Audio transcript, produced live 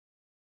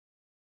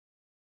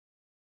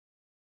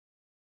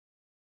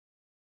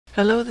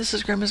Hello, this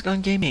is Grandma's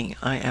Gone Gaming.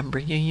 I am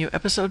bringing you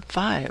episode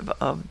 5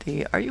 of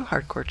the Are You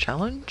Hardcore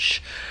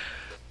Challenge,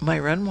 my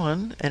run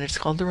 1, and it's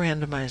called the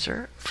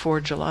Randomiser,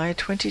 for July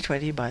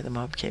 2020 by the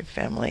Mob Cave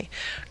family.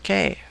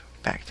 Okay,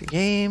 back to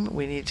game.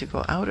 We need to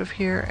go out of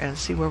here and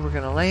see where we're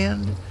going to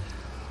land.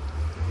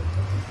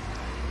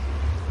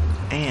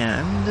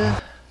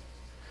 And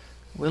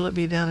will it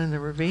be down in the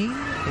ravine?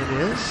 It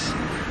is.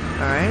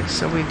 Alright,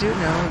 so we do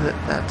know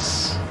that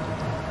that's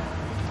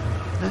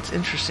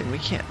interesting. We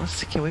can't, let's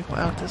see, can we go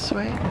out this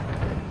way?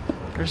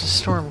 There's a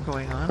storm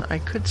going on. I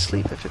could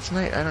sleep if it's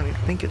night. I don't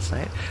even think it's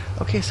night.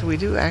 Okay, so we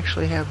do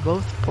actually have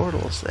both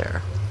portals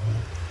there.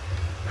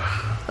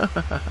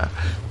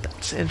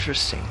 That's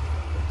interesting.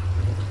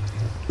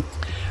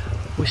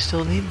 We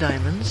still need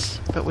diamonds,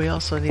 but we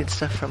also need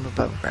stuff from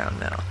above ground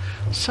now.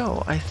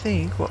 So I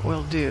think what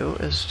we'll do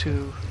is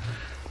to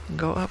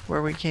go up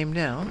where we came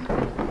down.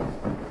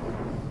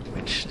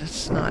 Which,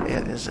 that's not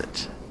it, is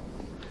it?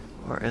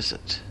 Or is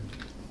it?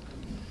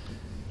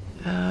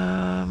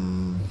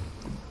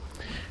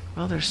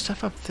 Well, there's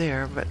stuff up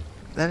there, but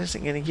that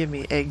isn't going to give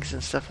me eggs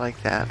and stuff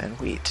like that, and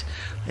wheat.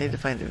 I need to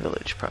find a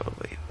village,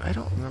 probably. I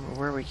don't remember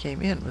where we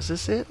came in. Was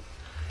this it?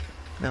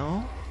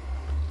 No?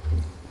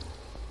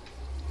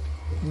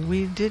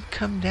 We did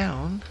come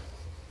down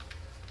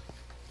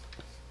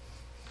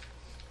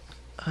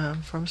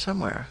from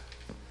somewhere.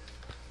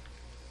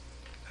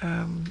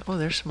 Oh,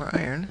 there's some more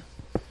iron.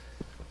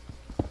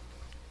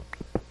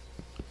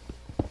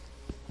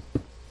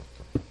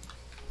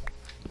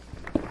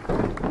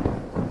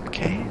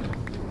 Okay.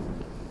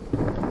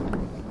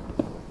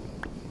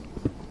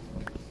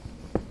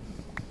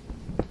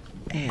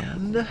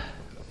 And a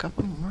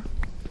couple more.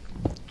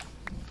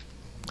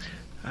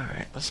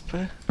 Alright, let's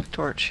put a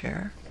torch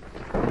here.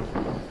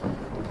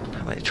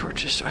 How many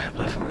torches do I have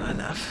left?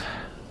 Enough.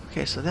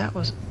 Okay, so that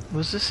was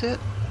this it?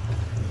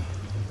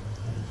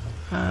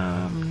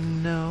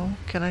 No.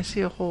 Can I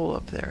see a hole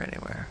up there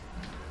anywhere?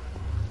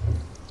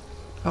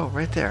 Oh,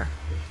 right there.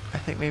 I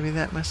think maybe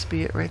that must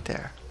be it right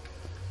there.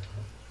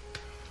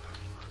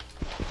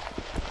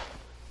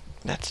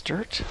 That's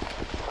dirt.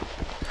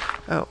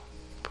 Oh,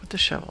 put the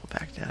shovel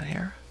back down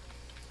here.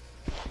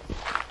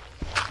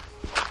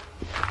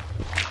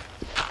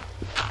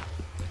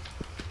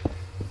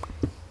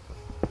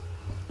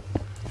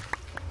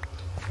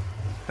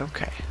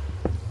 Okay.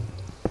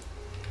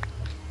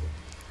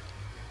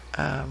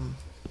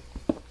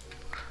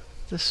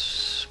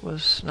 This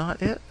was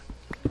not it.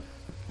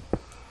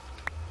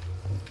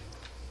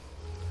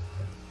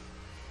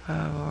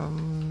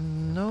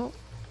 No.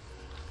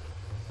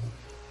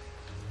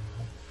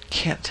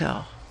 Can't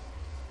tell.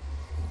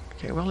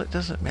 Okay, well, it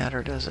doesn't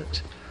matter, does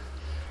it?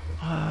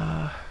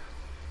 I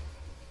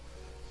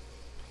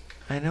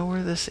know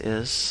where this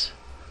is.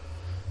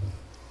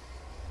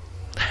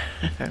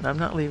 And I'm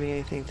not leaving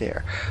anything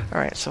there.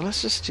 Alright, so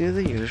let's just do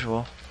the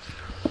usual.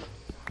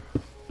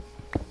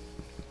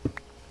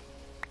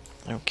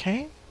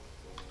 Okay.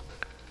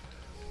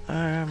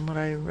 Would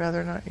I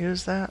rather not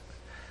use that?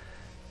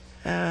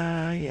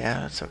 Yeah,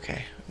 that's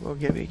okay. We'll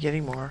be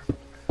getting more.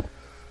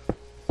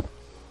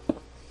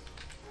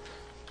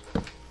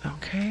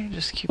 Okay,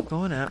 just keep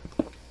going up.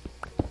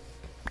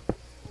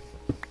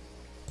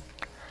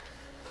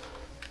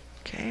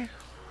 Okay.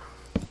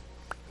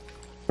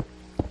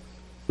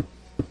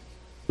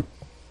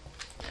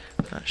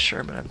 Not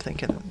sure, but I'm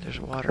thinking there's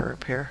water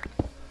up here.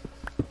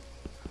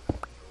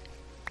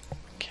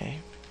 Okay.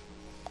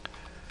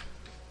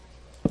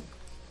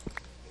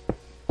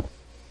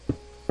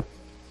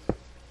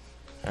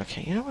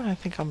 Okay, you know what I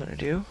think I'm gonna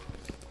do?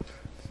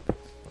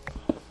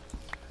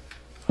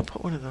 I'll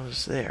put one of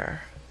those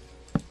there.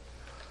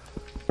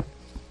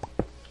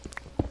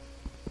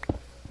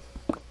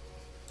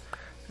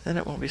 Then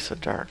it won't be so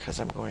dark as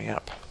I'm going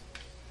up.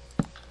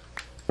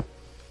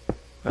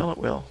 Well, it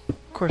will.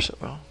 Of course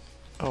it will.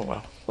 Oh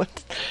well.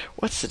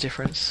 What's the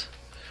difference?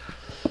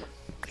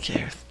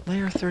 Okay,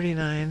 layer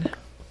 39.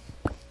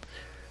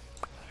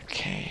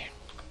 Okay.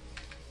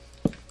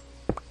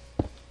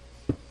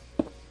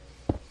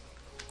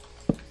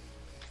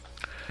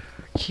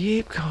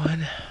 Keep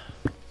going.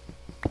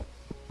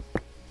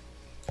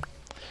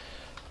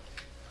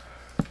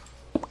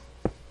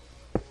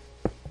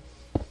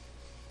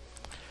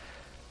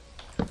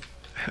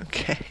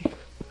 Okay.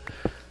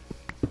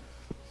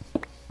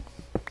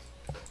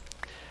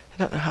 I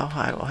don't know how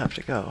high we'll have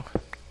to go.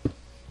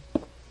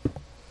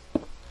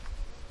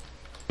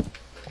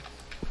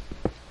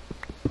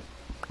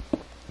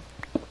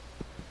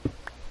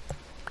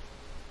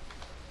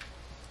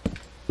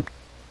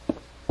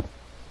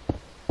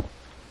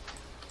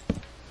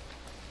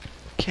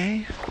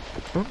 Okay.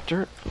 Oh,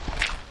 dirt.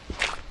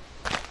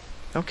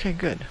 Okay,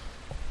 good.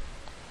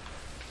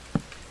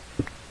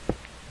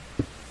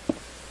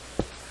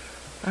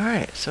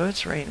 Alright, so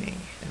it's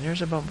raining, and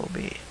there's a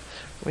bumblebee.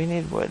 We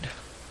need wood.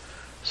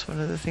 So one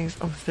of the things...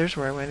 Oh, there's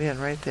where I went in,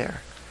 right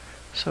there.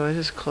 So it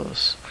is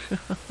close.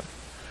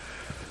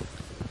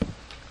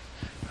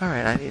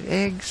 Alright, I need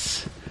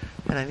eggs,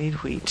 and I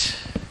need wheat.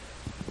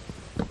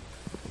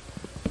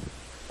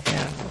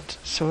 And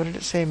So what did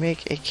it say?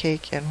 Make a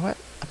cake and what?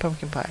 A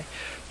pumpkin pie.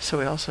 So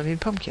we also need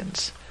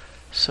pumpkins.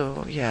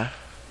 So yeah,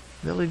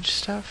 village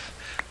stuff.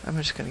 I'm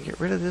just going to get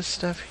rid of this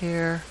stuff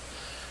here.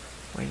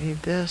 We need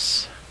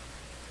this.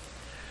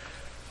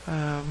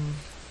 I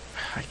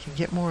can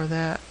get more of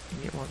that. I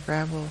can get more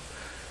gravel.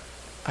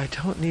 I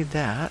don't need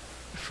that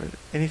for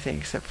anything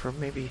except for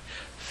maybe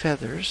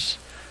feathers.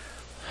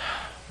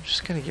 I'm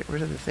just going to get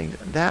rid of the things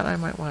that I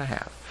might want to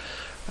have.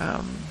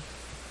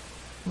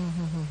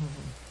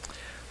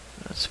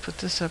 Let's put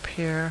this up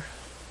here.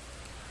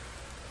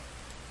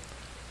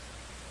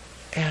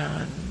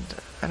 And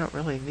I don't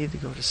really need to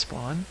go to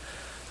spawn.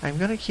 I'm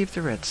going to keep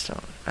the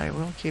redstone. I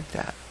will keep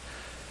that.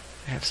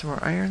 I have some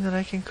more iron that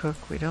I can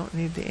cook. We don't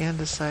need the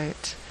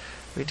andesite.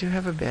 We do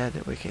have a bed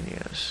that we can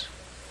use.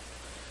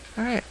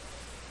 Alright.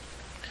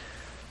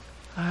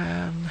 I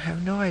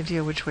have no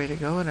idea which way to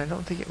go, and I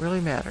don't think it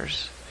really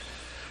matters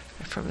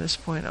from this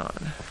point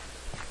on.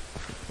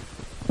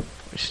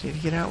 We just need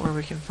to get out where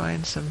we can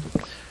find some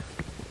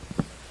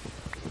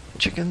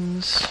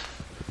chickens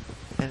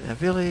and a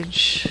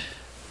village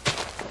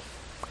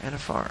and a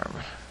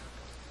farm.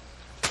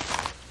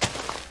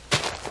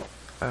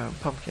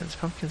 Pumpkins.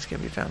 Pumpkins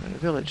can be found in a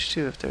village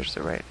too if there's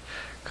the right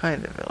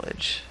kind of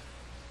village.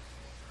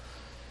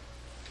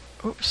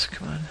 Oops,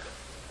 come on.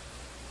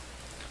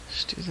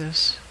 Let's do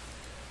this.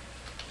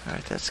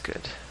 Alright, that's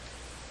good.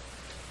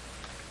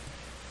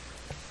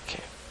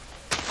 Okay.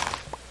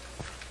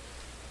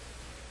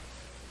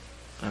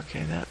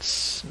 Okay,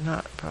 that's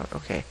not about...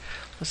 Okay,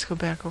 let's go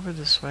back over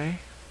this way.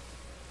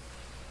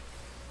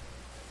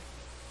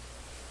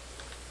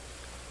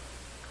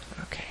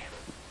 Okay.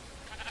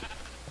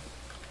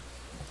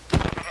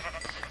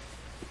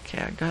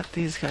 Okay, I got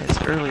these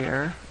guys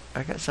earlier.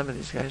 I got some of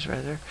these guys,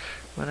 rather,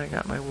 when I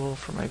got my wool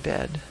for my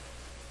bed.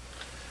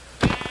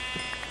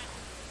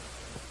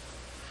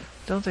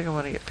 Don't think I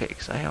want to get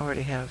pigs. I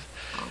already have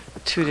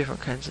 2 different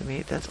kinds of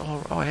meat. That's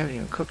all. Oh, I haven't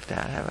even cooked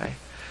that, have I?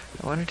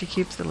 I wanted to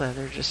keep the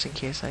leather just in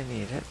case I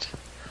need it.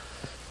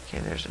 Okay,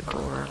 there's a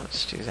door.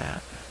 Let's do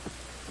that.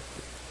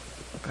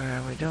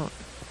 We don't.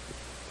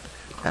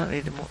 I don't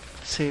need to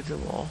save the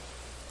wool.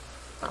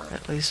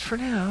 At least for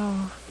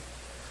now.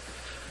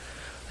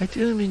 I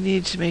do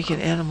need to make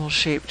an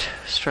animal-shaped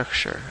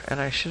structure, and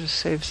I should have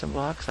saved some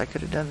blocks. I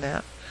could have done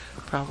that.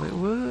 Probably.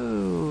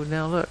 Woo!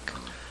 Now look.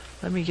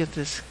 Let me get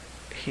this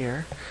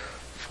here.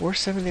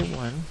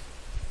 471.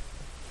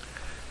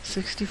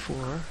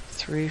 64.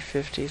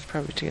 350. It's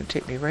probably going to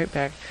take me right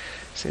back.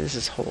 See, this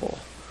is whole.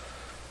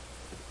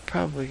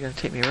 Probably going to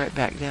take me right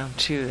back down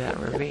to that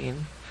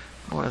ravine.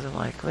 More than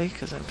likely,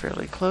 because I'm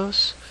fairly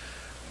close.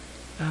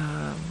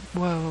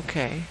 Whoa,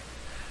 okay.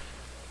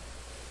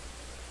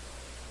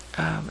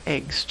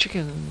 Eggs.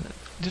 Chicken.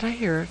 Did I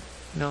hear it?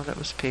 No, that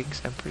was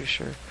pigs, I'm pretty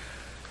sure.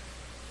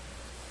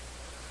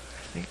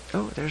 I think...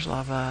 Oh, there's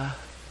lava.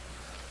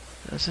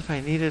 As if I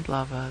needed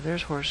lava.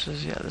 There's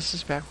horses. Yeah, this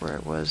is back where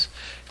it was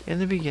in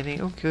the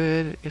beginning. Oh,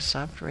 good. It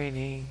stopped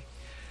raining.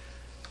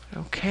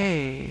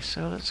 Okay,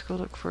 so let's go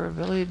look for a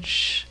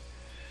village.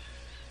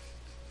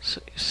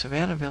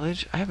 Savannah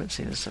village. I haven't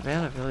seen a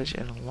savannah village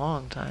in a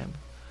long time.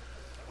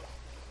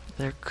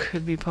 There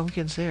could be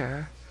pumpkins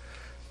there,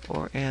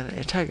 or in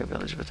a taiga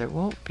village, but there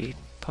won't be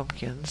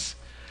pumpkins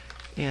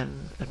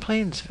in a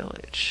plains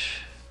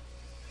village.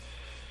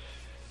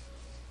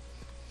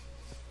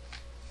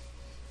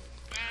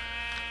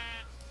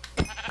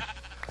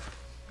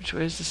 Which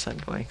way is the sun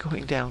going?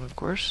 Going down, of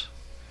course.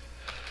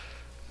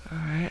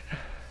 Alright.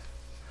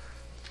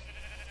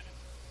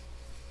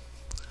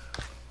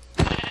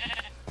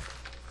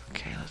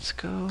 Okay, let's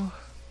go.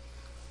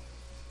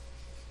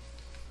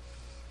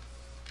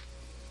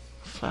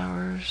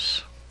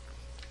 Flowers.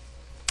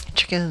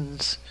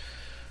 Chickens.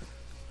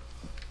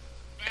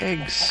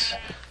 Eggs.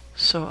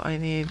 So I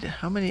need,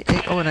 how many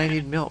eggs? Oh, and I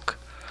need milk.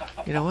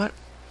 You know what?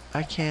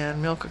 I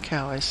can milk a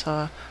cow. I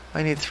saw,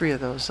 I need 3 of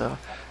those though.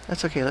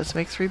 That's okay, let's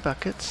make 3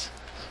 buckets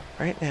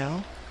right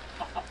now.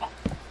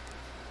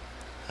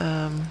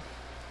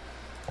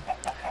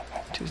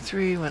 2,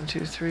 3, 1,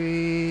 2,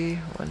 3,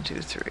 1,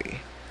 2, 3.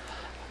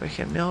 We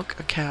can milk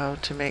a cow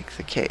to make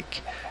the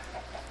cake.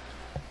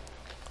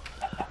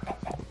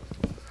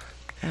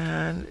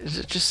 And does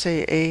it just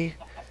say a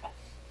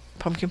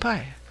pumpkin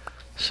pie?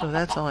 So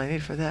that's all I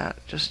need for that.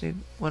 Just need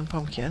 1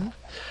 pumpkin.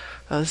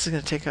 Oh, this is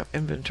going to take up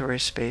inventory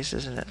space,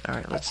 isn't it?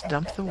 Alright, let's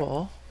dump the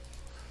wool.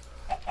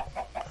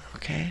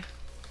 Okay.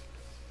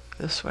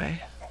 This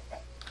way.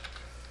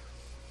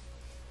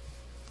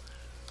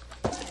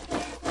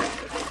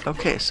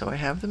 Okay, so I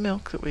have the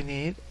milk that we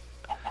need.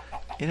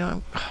 You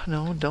know,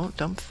 no, don't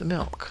dump the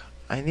milk.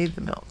 I need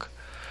the milk.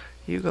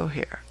 You go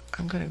here.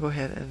 I'm going to go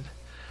ahead and...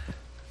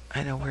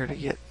 I know where to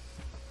get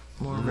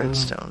more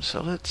redstone.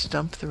 So let's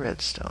dump the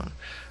redstone,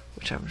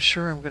 which I'm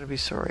sure I'm going to be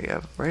sorry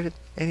of. Right at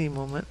any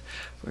moment,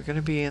 we're going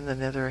to be in the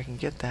nether. I can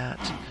get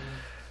that.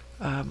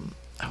 I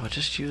will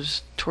just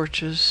use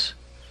torches.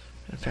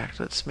 In fact,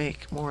 let's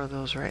make more of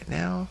those right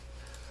now.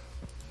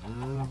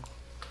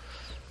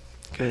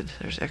 Good.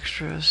 There's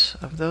extras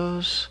of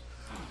those.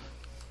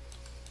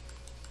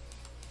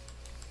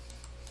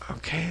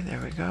 Okay, there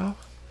we go.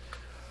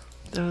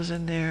 Those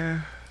in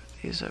there,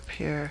 these up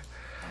here.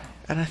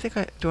 And I think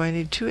do I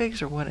need 2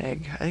 eggs or 1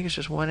 egg? I think it's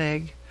just 1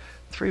 egg,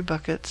 3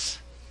 buckets.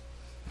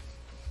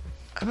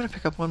 I'm going to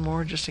pick up one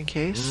more just in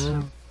case,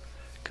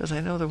 because I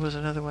know there was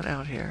another one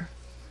out here.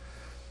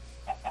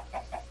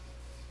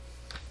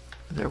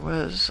 There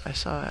was, I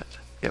saw it.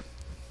 Yep.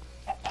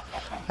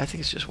 I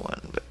think it's just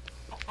one, but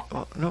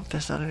oh, nope,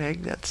 that's not an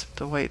egg, that's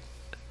the white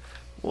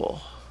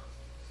wool.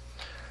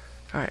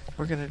 Alright,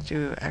 we're going to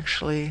do,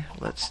 actually,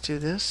 let's do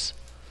this.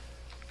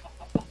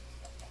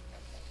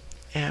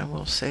 And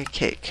we'll say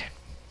cake.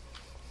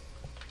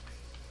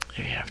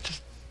 You have to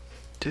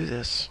do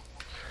this.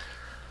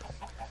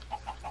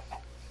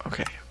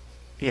 Okay.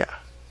 Yeah.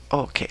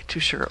 Okay, 2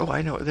 sugar. Oh,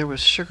 I know. There was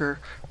sugar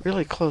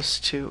really close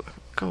to...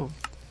 Go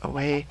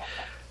away.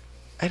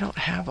 I don't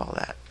have all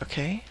that,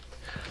 okay?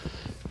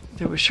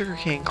 There was sugar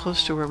cane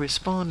close to where we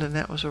spawned, and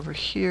that was over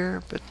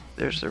here, but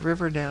there's the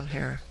river down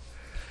here.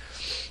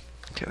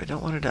 Okay, we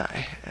don't want to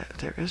die.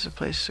 There is a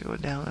place to go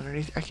down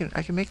underneath.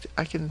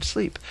 I can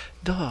sleep.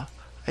 Duh.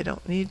 I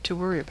don't need to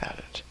worry about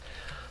it.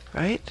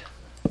 Right?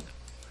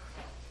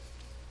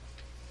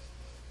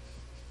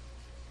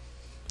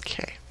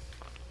 Okay.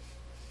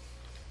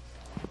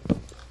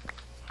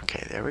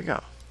 Okay, there we go.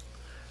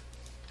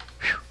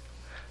 Whew.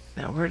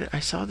 Now, where did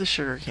I saw the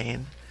sugar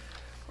cane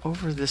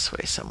over this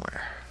way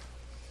somewhere.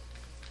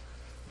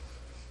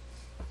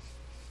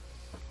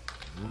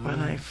 When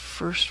I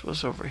first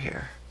was over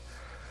here.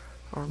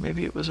 Or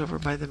maybe it was over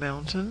by the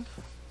mountain.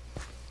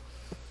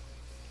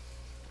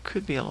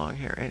 Could be along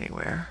here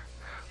anywhere.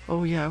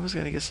 Oh yeah, I was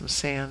going to get some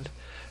sand.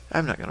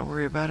 I'm not going to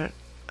worry about it.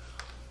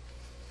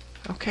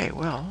 Okay,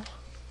 well,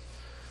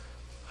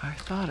 I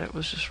thought it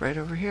was just right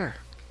over here.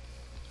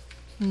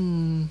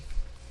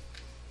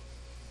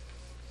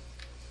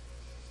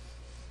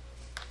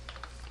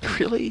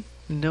 Really?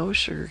 No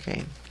sugar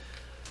cane.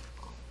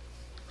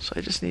 So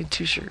I just need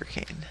 2 sugar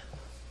cane.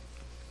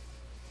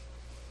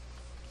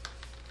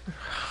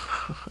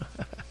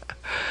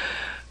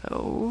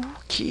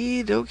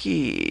 Okie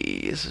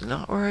dokie. This is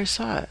not where I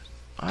saw it,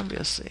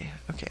 obviously.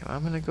 Okay, well,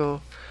 I'm going to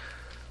go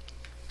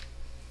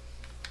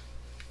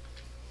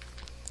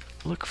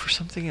look for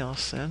something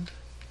else then.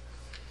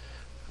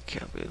 Okay,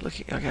 I'll be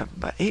looking. I got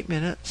about 8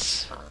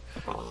 minutes.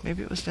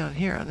 Maybe it was down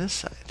here on this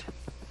side.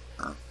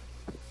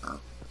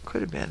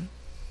 Could have been.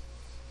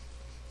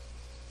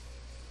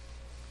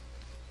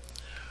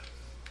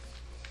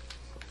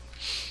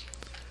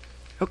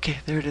 Okay,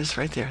 there it is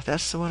right there.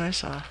 That's the one I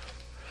saw.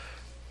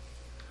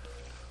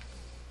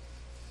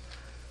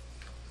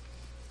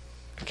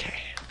 Okay.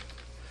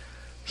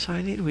 So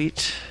I need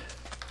wheat.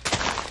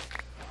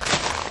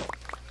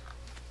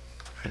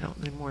 I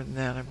don't need more than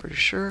that, I'm pretty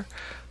sure.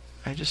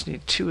 I just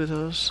need 2 of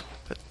those,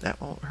 but that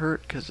won't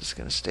hurt because it's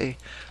going to stay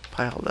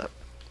piled up.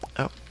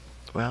 Oh,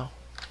 well.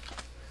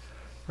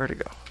 Where to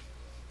go?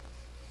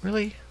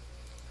 Really?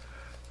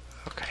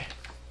 Okay.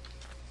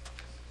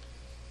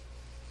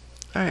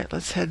 Alright,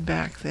 let's head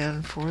back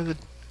then for the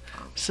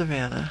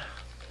savannah.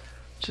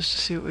 Just to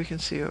see what we can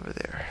see over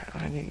there.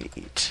 I need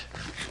to eat.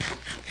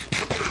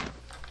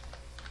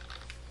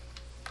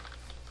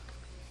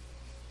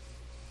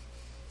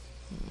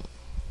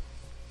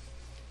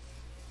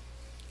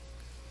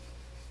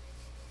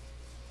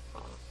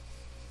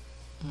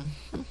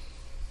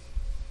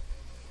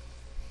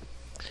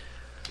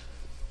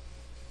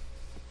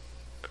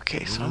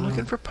 Okay, so I'm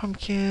looking for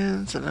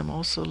pumpkins, and I'm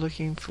also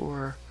looking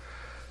for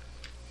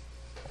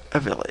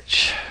a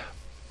village.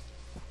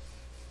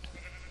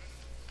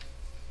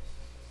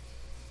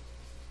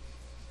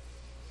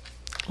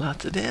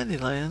 Lots of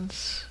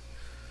dandelions.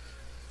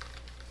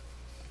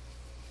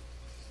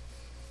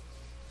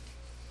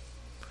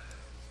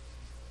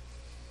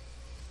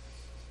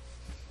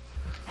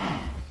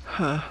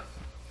 Huh.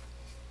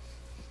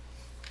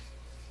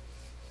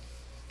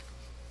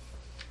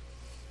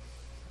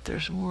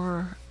 There's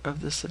more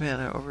of the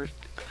savannah over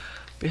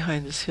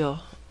behind this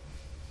hill.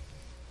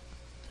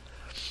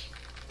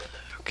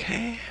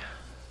 Okay.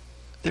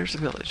 There's a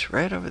village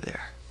right over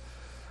there.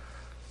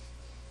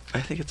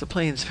 I think it's a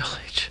plains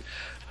village.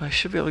 I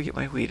should be able to get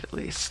my wheat at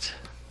least.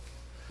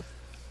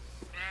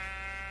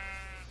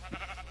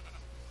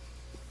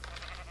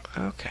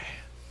 Okay.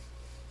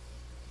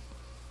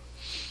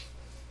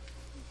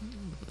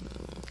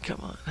 Come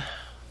on.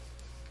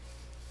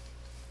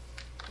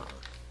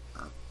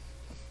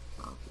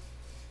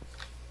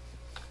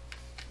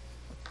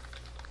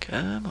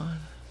 Come on.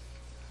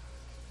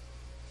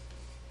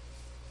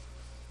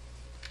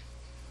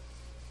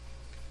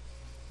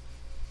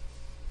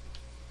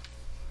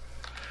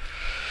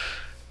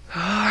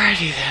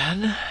 Alrighty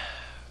then.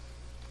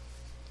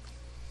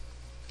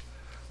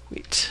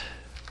 Wheat.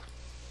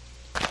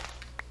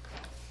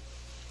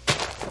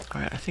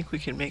 Alright, I think we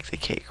can make the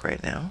cake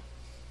right now.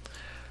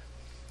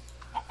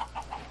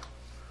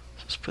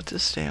 Let's put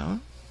this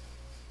down.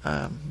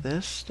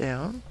 This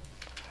down.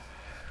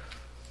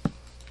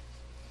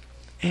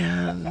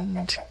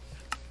 And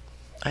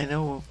I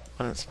know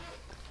when it's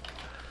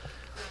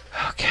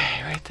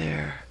okay right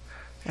there,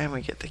 and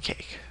we get the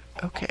cake.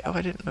 Okay, oh,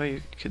 I didn't know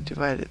you could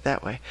divide it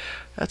that way.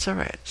 That's all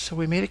right. So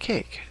we made a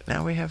cake.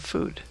 Now we have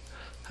food.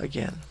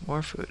 Again,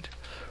 more food.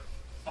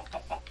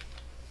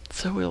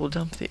 So we'll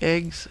dump the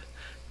eggs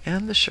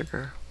and the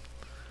sugar.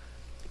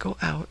 Go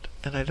out,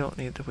 and I don't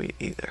need the wheat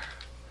either.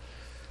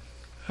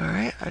 All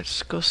right,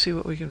 let's go see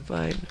what we can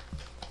find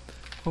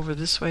over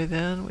this way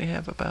then. We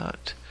have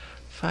about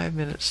 5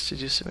 minutes to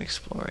do some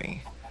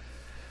exploring.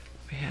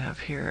 We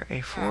have here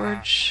a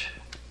forge.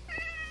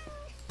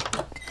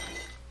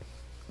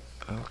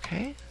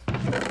 Okay.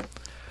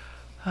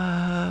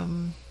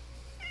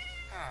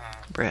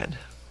 Bread.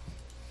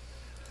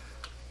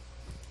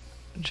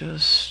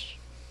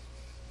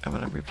 I'm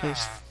gonna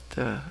replace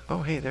the,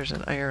 oh hey, there's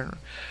an iron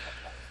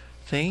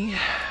thing.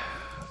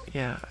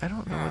 Yeah, I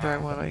don't know whether I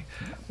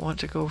want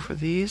to go for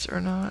these or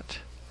not.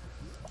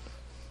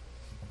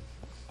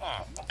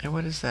 And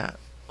what is that?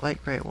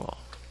 Light gray wool.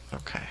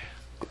 Okay.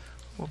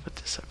 We'll put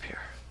this up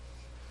here.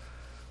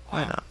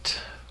 Why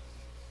not?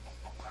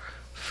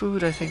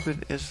 Food, I think,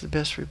 is the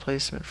best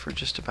replacement for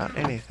just about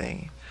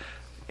anything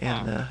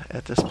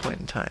at this point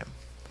in time.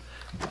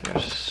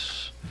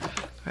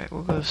 Alright,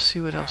 we'll go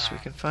see what else we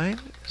can find.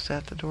 Is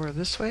that the door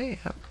this way?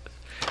 Yep.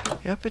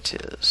 Yep, it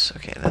is.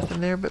 Okay, nothing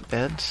there but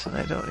beds, and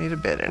I don't need a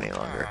bed any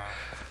longer.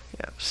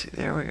 Yep, see,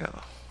 there we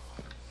go.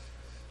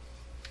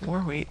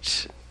 More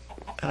wheat.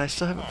 And I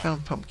still haven't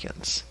found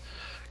pumpkins,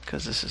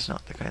 because this is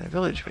not the kind of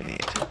village we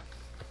need.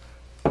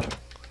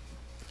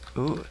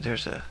 Ooh,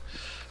 there's a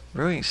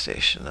brewing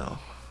station, though.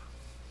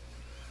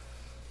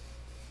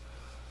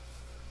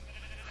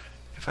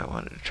 If I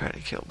wanted to try to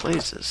kill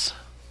blazes.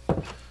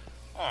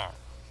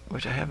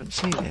 Which I haven't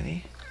seen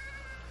any.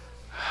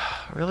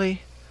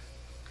 Really?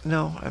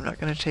 No, I'm not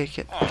going to take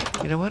it.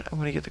 You know what? I'm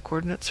going to get the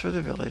coordinates for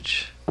the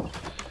village.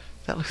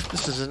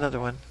 This is another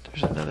one.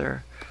 There's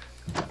another,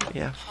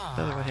 yeah,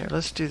 another one here.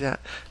 Let's do that.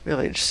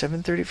 Village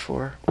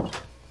 734.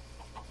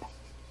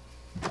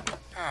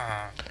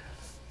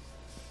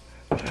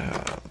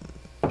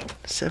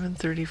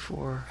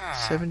 734,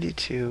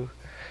 72,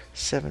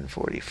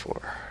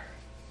 744.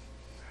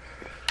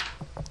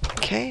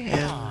 Okay,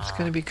 and it's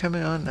going to be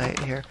coming on night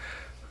here.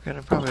 We're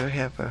going to probably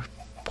have a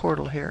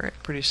portal here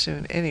pretty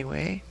soon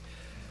anyway.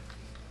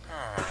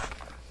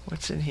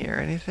 What's in here?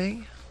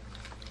 Anything?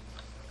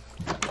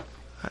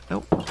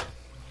 Nope.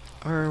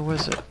 Or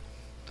was it?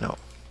 No.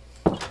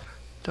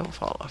 Don't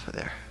fall off of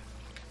there.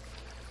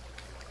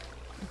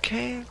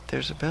 Okay,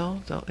 there's a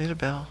bell. Don't need a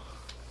bell.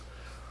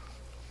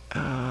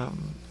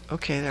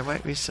 Okay, there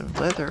might be some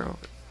leather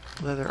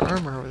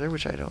armor over there,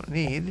 which I don't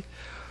need.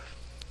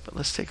 But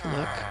let's take a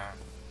look.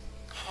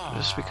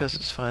 Just because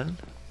it's fun.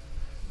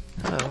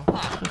 Hello.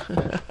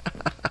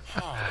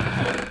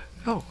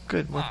 Oh,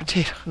 good. More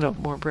potato. No,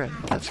 more bread.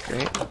 That's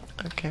great.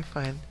 Okay,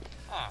 fine.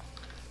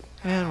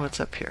 And what's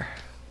up here?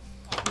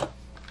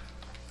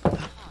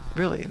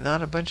 Really,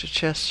 not a bunch of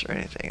chests or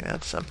anything.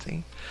 That's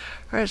something.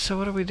 Alright, so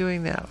what are we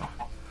doing now?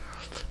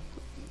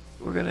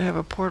 We're going to have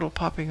a portal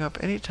popping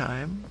up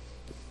anytime.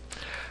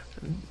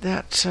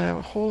 That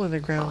hole in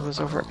the ground was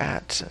over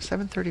at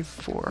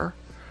 734,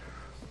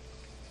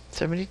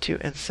 72,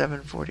 and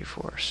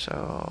 744.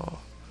 So,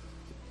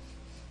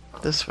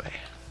 this way.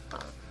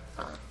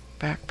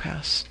 Back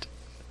past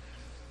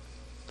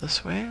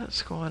this way.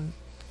 Let's go on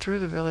through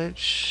the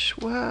village.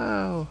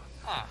 Whoa!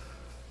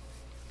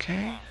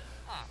 Okay.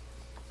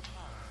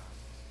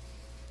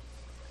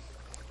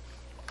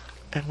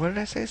 And what did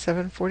I say?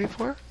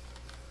 744?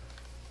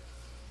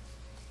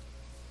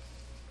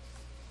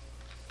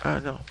 Oh,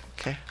 no.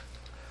 Okay.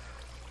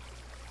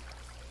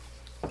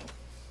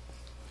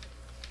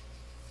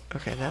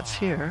 Okay, that's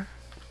here.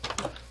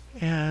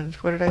 And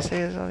what did I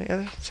say is on the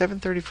other?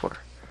 734.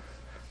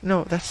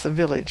 No, that's the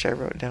village I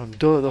wrote down.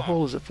 Duh, the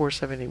hole is at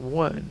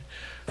 471.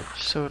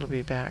 So it'll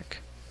be back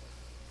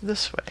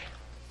this way.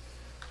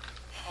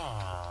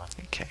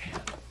 Okay.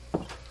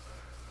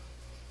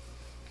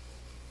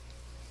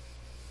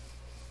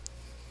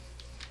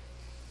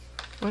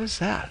 What is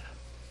that?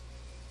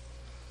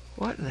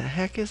 What in the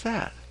heck is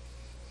that?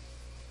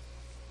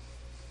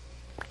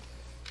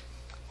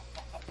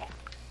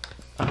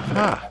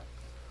 Aha.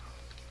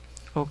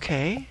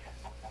 Okay.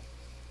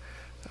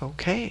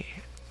 Okay.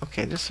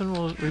 Okay, this one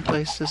will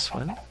replace this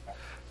one.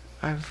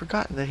 I've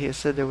forgotten that he had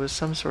said there was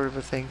some sort of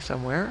a thing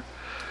somewhere.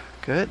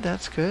 Good,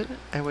 that's good.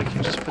 And we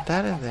can just put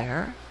that in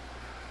there.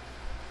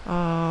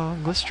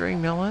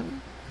 Glistering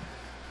melon.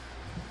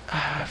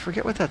 I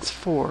forget what that's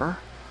for.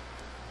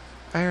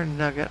 Iron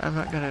nugget, I'm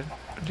not going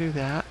to do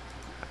that.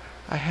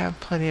 I have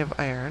plenty of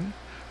iron,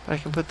 but I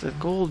can put the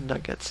gold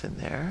nuggets in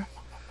there.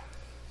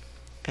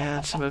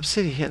 And some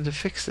obsidian to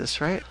fix this,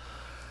 right?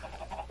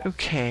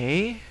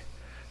 Okay.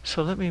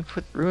 So let me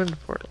put ruined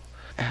portal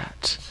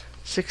at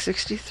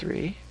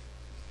 663,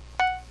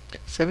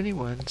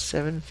 71,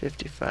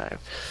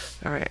 755.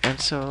 Alright, and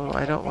so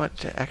I don't want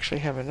to actually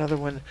have another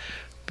one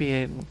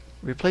being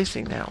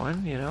replacing that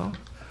one, you know.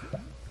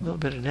 A little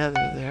bit of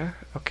nether there.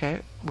 Okay,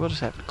 we'll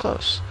just have it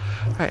close.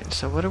 Alright,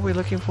 so what are we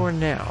looking for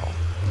now?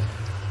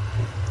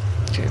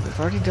 Okay, we've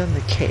already done the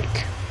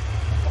cake.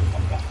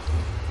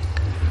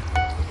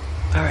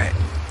 Alright,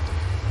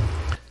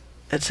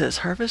 It says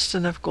harvest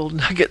enough gold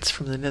nuggets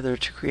from the nether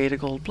to create a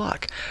gold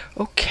block.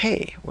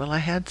 Okay, well I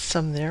had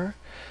some there.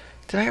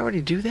 Did I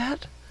already do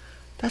that?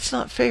 That's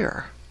not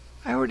fair.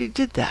 I already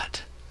did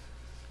that.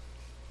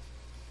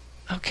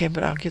 Okay,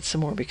 but I'll get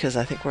some more because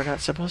I think we're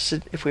not supposed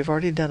to, if we've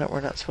already done it,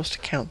 we're not supposed to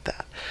count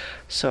that.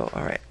 So,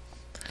 alright.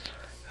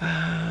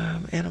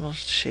 Animal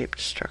shaped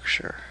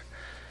structure.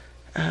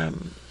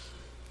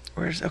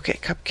 Okay,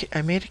 cupcake.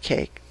 I made a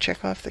cake.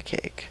 Check off the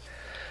cake.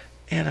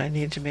 And I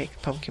need to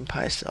make pumpkin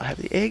pie still. I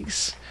have the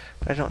eggs,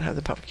 but I don't have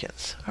the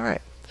pumpkins.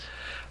 Alright.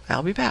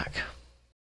 I'll be back.